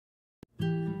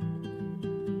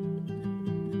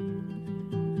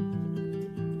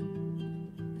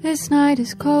This night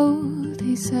is cold,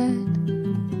 he said,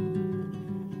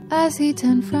 as he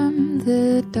turned from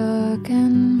the dark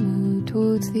and moved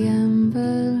towards the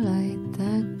amber light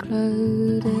that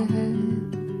glowed ahead.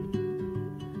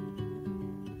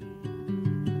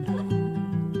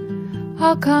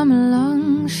 I'll come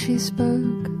along, she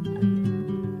spoke,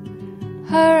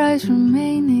 her eyes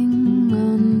remaining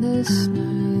on the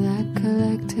snow that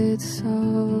collected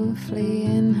softly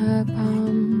in her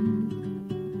palm.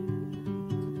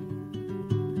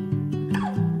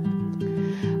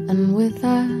 And with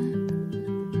that,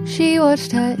 she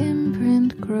watched her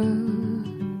imprint grow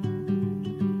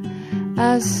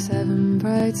as 7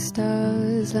 bright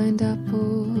stars lined up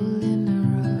all in a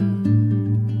row.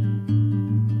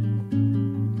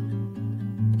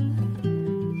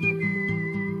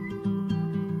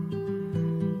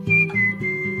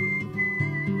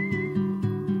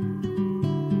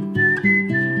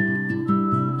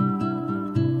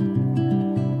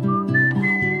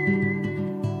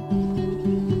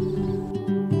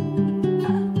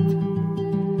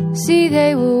 See,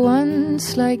 they were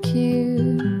once like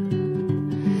you.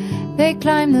 They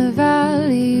climbed the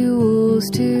valley walls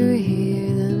to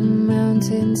hear the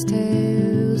mountains'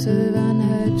 tales of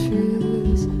unheard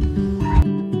truths.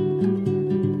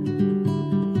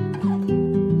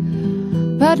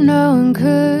 But no one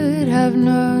could have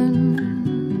known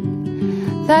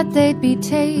that they'd be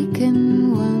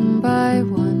taken one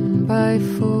by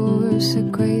force, a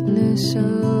greatness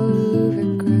overgrown.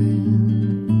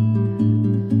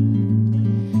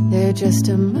 They're just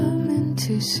a moment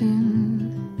too soon,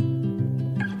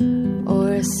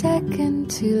 or a second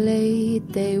too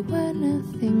late. They were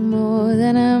nothing more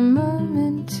than a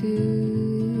moment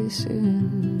too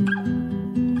soon.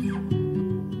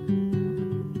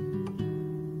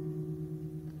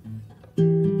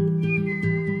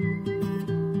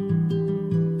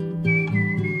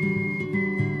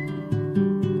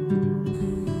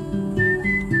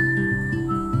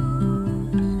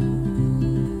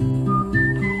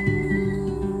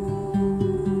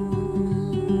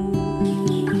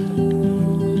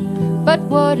 But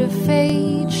what a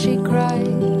fate, she cried.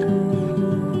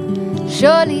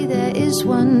 Surely there is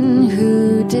one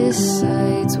who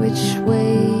decides which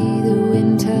way the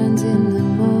wind turns in the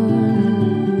morn.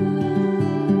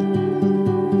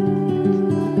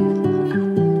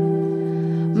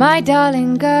 My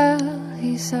darling girl,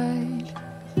 he sighed,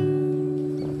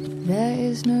 there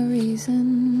is no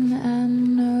reason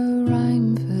and no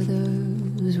rhyme for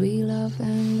those we love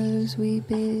and those we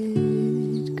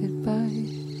bid goodbye.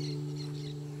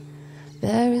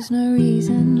 There is no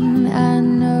reason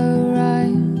and no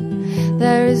rhyme.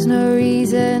 There is no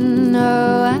reason,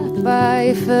 no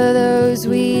alibi for those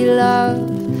we love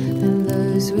and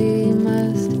those we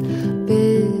must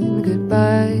bid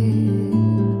goodbye.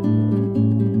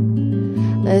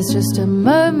 There's just a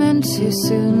moment too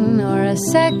soon or a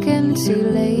second too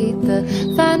late. The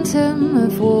phantom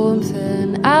of warmth,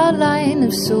 an outline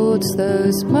of sorts.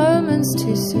 Those moments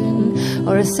too soon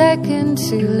or a second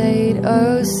too late.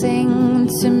 Oh, sing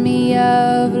to me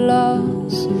of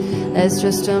loss. There's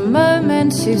just a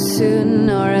moment too soon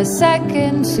or a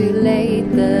second too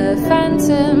late. The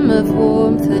phantom of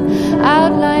warmth, an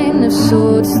outline of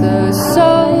sorts. Those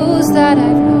souls that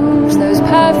I've lost, those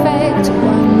perfect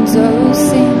ones. Oh,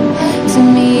 sing to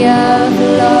me of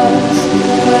loss.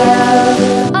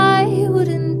 Well, I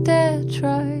wouldn't dare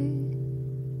try.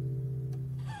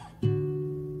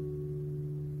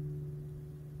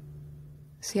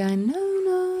 See, I know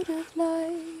not of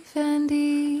life and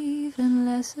even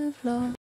less of love.